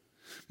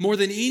 More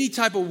than any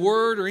type of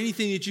word or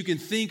anything that you can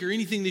think or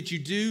anything that you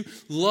do,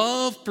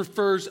 love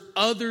prefers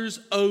others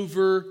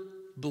over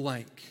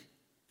blank.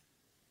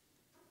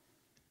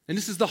 And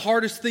this is the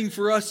hardest thing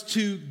for us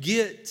to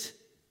get.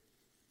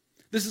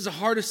 This is the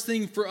hardest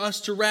thing for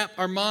us to wrap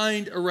our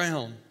mind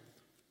around.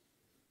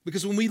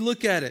 Because when we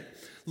look at it,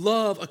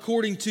 love,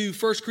 according to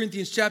 1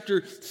 Corinthians chapter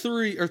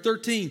 3 or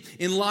 13,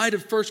 in light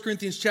of 1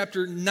 Corinthians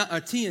chapter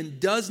 10,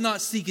 does not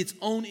seek its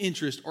own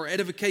interest or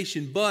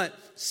edification, but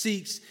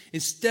seeks,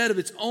 instead of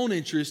its own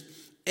interest,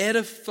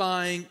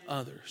 edifying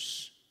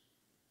others.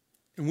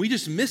 And we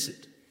just miss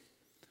it.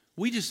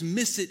 We just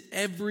miss it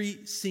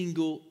every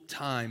single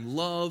time.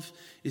 Love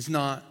is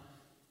not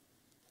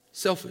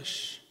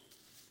selfish.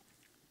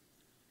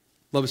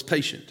 Love is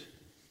patient.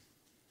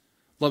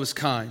 Love is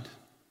kind.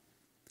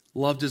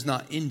 Love does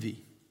not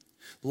envy.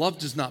 Love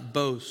does not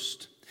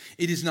boast.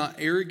 It is not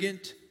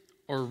arrogant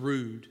or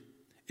rude.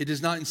 It does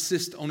not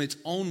insist on its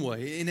own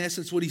way. In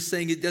essence, what he's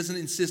saying, it doesn't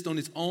insist on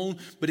its own,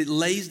 but it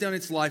lays down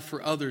its life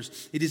for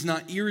others. It is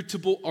not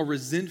irritable or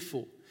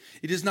resentful.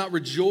 It does not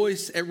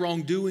rejoice at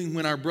wrongdoing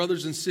when our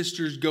brothers and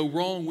sisters go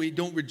wrong. We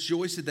don't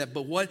rejoice at that.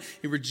 But what?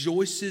 It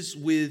rejoices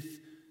with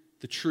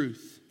the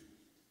truth.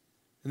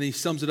 And then he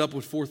sums it up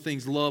with 4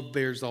 things. Love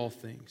bears all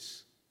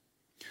things.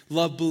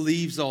 Love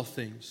believes all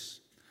things.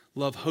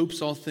 Love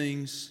hopes all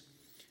things,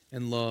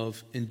 and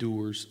love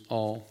endures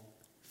all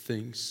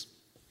things.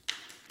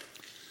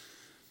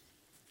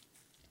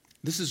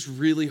 This is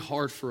really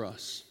hard for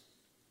us.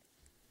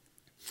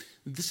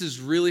 This is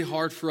really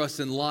hard for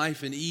us in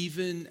life, and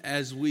even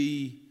as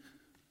we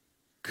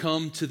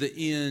come to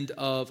the end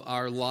of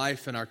our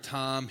life and our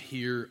time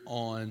here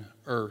on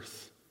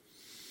earth.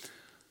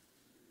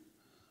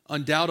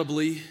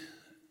 Undoubtedly,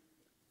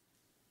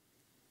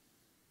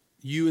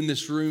 you in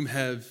this room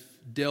have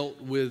dealt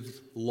with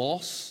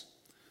loss,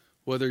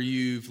 whether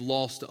you've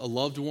lost a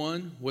loved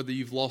one, whether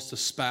you've lost a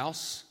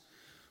spouse,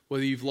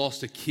 whether you've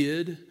lost a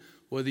kid,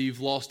 whether you've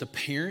lost a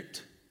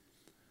parent,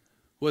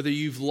 whether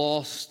you've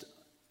lost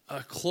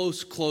a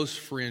close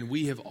friend.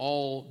 We have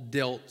all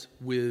dealt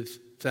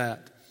with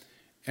that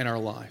in our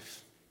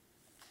life.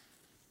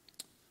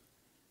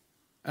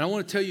 And I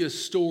want to tell you a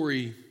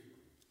story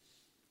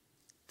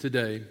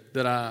today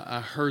that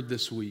I heard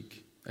this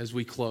week as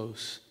we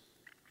close.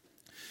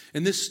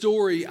 And this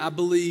story, I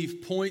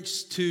believe,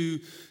 points to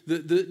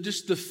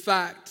just the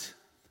fact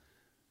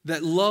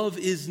that love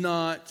is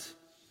not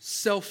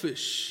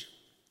selfish.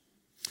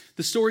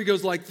 The story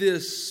goes like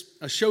this.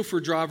 A chauffeur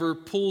driver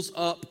pulls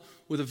up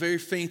with a very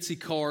fancy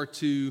car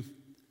to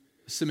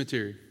a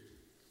cemetery.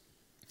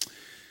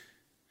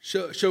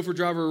 Chauffeur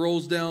driver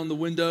rolls down the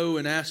window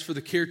and asks for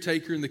the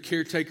caretaker, and the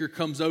caretaker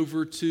comes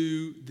over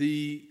to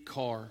the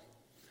car.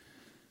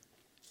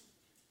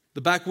 The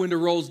back window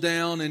rolls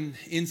down, and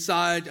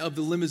inside of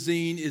the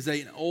limousine is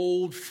an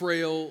old,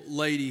 frail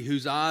lady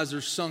whose eyes are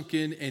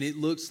sunken, and it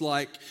looks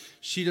like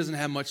she doesn't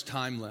have much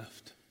time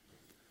left.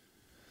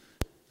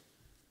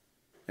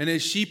 And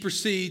as she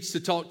proceeds to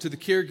talk to the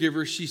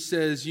caregiver, she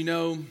says, "You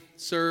know,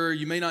 sir,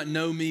 you may not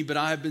know me, but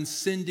I have been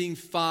sending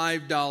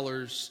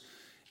 $5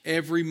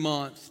 every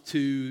month to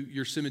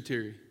your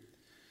cemetery.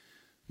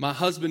 My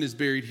husband is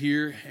buried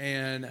here,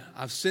 and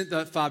I've sent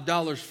that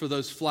 $5 for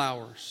those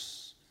flowers."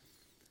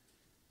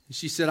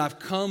 She said, "I've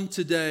come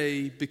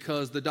today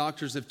because the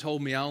doctors have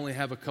told me I only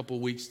have a couple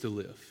weeks to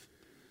live.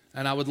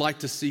 And I would like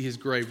to see his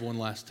grave one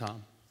last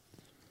time."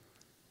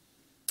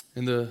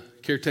 And the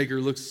caretaker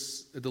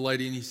looks at the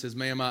lady and he says,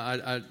 "Ma'am,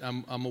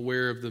 I'm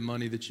aware of the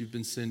money that you've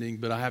been sending,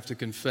 but I have to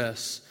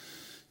confess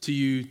to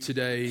you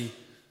today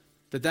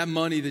that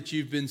money that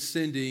you've been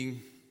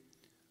sending,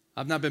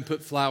 I've not been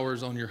put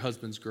flowers on your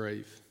husband's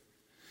grave.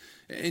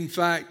 In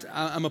fact,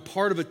 I'm a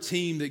part of a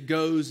team that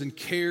goes and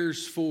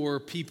cares for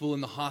people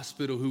in the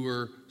hospital who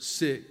are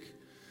sick,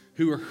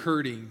 who are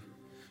hurting,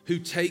 who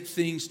take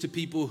things to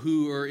people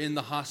who are in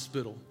the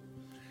hospital.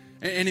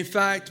 And in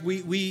fact,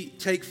 we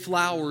take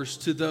flowers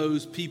to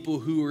those people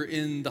who are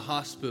in the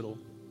hospital.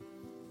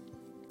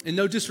 And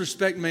no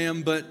disrespect,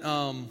 ma'am, but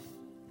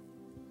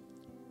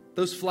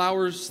those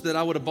flowers that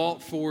I would have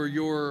bought for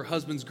your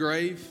husband's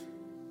grave,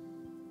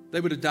 they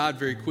would have died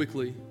very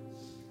quickly,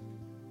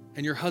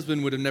 and your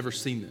husband would have never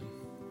seen them.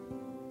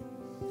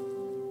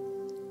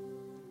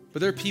 But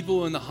there are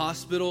people in the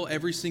hospital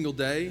every single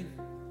day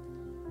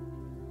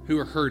who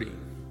are hurting,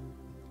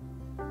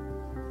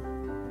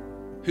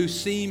 who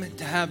seem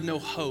to have no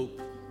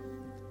hope.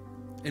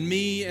 And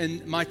me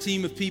and my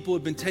team of people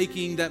have been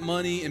taking that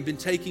money and been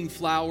taking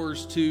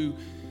flowers to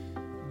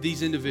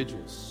these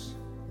individuals.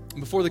 And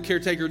before the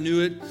caretaker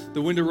knew it,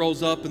 the window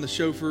rolls up and the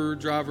chauffeur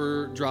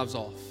driver drives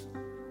off.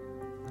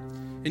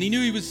 And he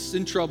knew he was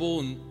in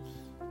trouble and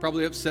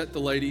probably upset the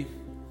lady.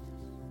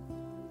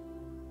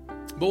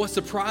 But what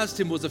surprised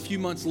him was a few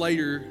months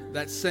later,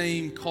 that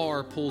same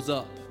car pulls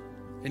up.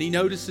 And he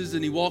notices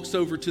and he walks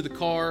over to the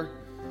car,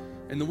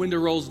 and the window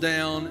rolls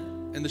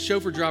down, and the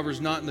chauffeur driver's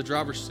not in the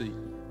driver's seat.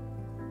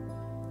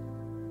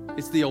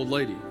 It's the old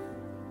lady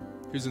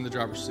who's in the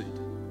driver's seat.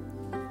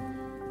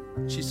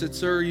 She said,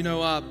 "Sir,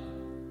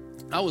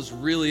 I was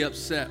really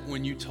upset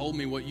when you told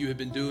me what you had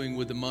been doing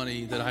with the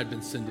money that I had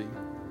been sending.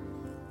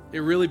 It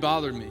really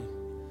bothered me.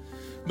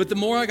 But the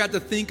more I got to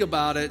think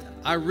about it,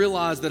 I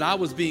realized that I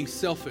was being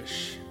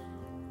selfish.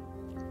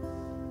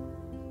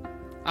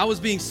 I was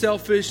being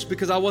selfish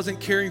because I wasn't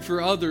caring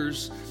for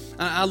others.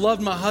 I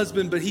loved my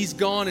husband, but he's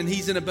gone and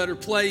he's in a better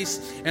place.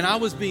 And I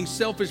was being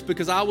selfish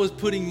because I was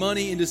putting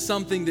money into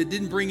something that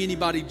didn't bring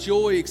anybody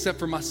joy except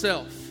for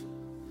myself."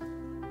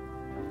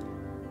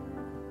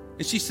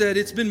 And she said,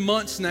 "It's been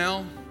months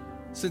now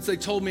since they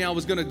told me I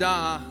was going to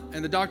die,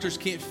 and the doctors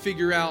can't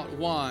figure out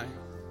why.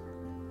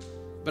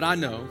 But I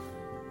know,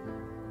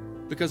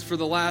 because for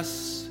the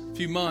last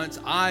few months,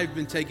 I've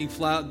been taking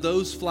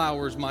those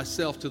flowers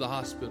myself to the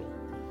hospital.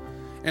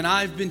 And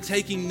I've been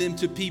taking them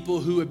to people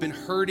who have been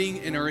hurting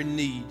and are in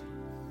need.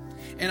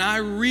 And I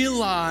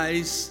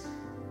realize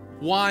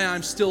why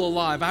I'm still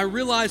alive. I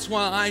realize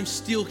why I'm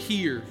still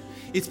here.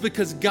 It's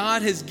because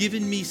God has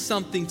given me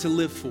something to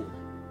live for."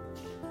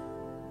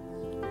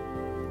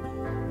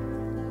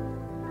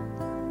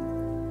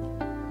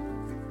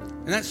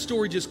 And that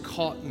story just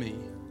caught me.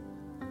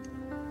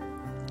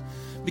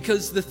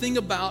 Because the thing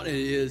about it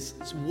is,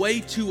 it's way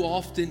too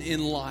often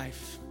in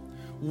life,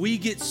 we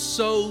get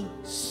so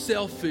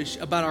selfish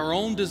about our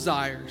own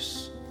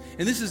desires.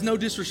 And this is no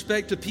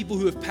disrespect to people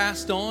who have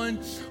passed on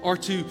or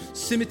to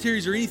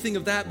cemeteries or anything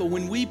of that. But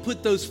when we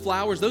put those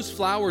flowers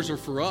are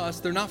for us.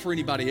 They're not for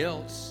anybody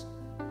else.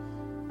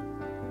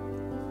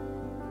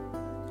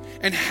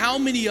 And how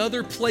many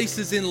other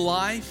places in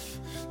life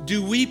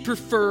do we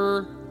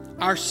prefer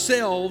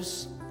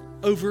ourselves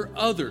over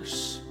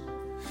others?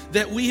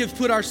 That we have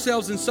put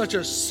ourselves in such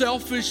a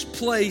selfish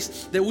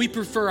place that we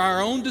prefer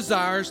our own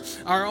desires,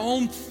 our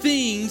own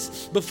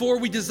things, before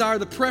we desire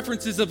the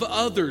preferences of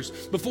others,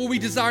 before we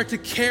desire to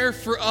care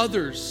for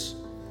others.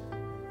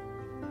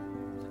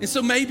 And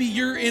so maybe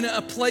you're in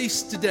a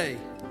place today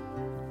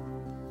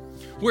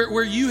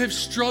where you have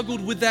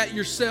struggled with that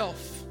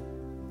yourself.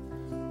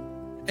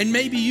 And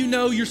maybe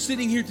you're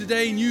sitting here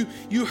today and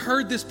you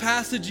heard this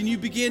passage and you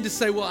begin to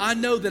say, "Well, I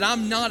know that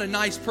I'm not a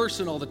nice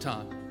person all the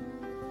time.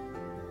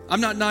 I'm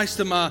not nice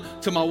to my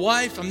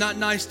wife. I'm not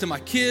nice to my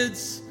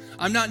kids.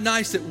 I'm not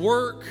nice at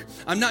work.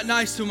 I'm not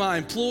nice to my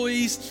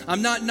employees.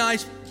 I'm not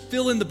nice,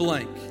 fill in the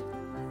blank."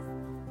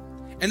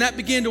 And that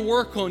began to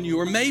work on you.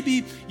 Or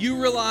maybe you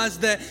realize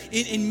that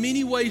in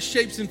many ways,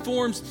 shapes, and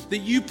forms, that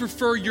you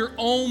prefer your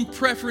own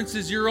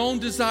preferences, your own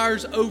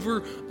desires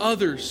over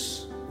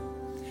others.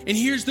 And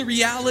here's the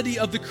reality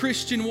of the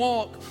Christian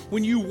walk.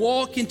 When you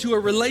walk into a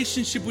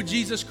relationship with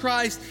Jesus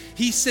Christ,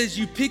 He says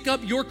you pick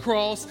up your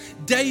cross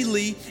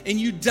daily and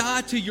you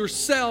die to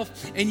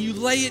yourself and you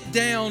lay it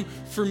down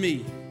for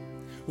me.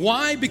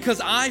 Why? Because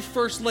I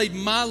first laid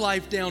my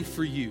life down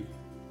for you.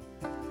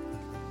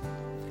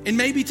 And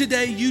maybe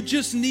today you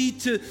just need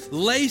to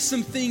lay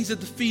some things at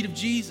the feet of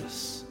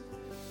Jesus.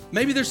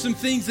 Maybe there's some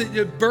things that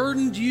have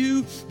burdened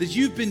you, that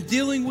you've been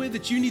dealing with,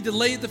 that you need to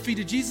lay at the feet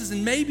of Jesus.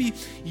 And maybe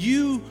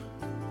you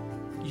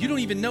don't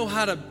even know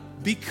how to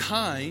be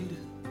kind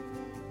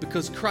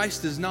because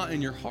Christ is not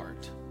in your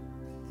heart.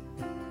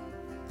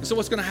 And so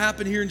what's going to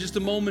happen here in just a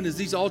moment is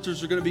these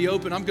altars are going to be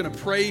open. I'm going to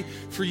pray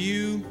for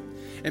you.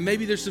 And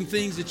maybe there's some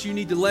things that you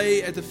need to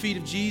lay at the feet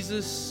of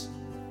Jesus.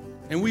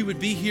 And we would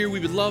be here. We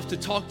would love to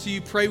talk to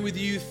you, pray with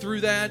you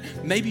through that.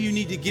 Maybe you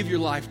need to give your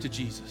life to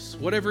Jesus.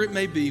 Whatever it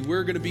may be,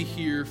 we're going to be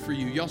here for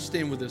you. Y'all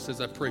stand with us as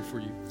I pray for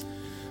you.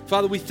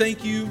 Father, we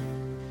thank you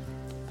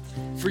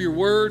for your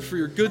word, for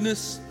your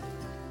goodness,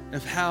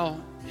 of how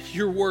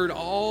your word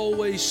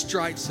always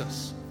strikes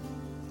us,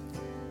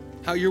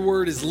 how your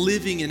word is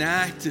living and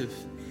active,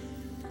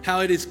 how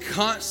it is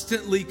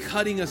constantly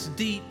cutting us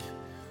deep,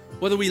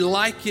 whether we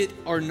like it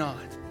or not.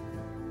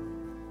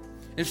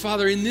 And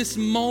Father, in this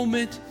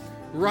moment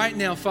right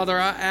now, Father,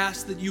 I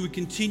ask that you would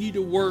continue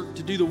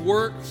to do the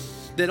work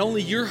that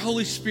only your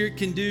Holy Spirit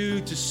can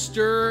do, to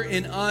stir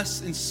in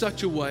us in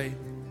such a way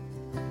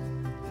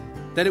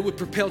that it would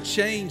propel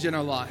change in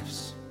our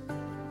lives,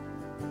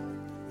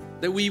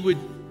 that we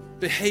would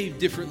behave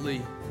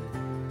differently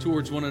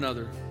towards one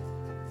another,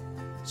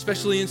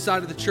 especially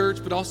inside of the church,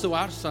 but also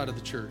outside of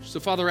the church. So,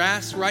 Father, I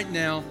ask right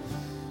now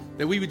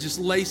that we would just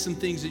lay some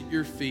things at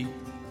your feet,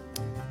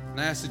 and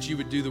I ask that you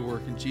would do the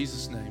work in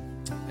Jesus'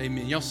 name.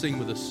 Amen. Y'all sing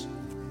with us.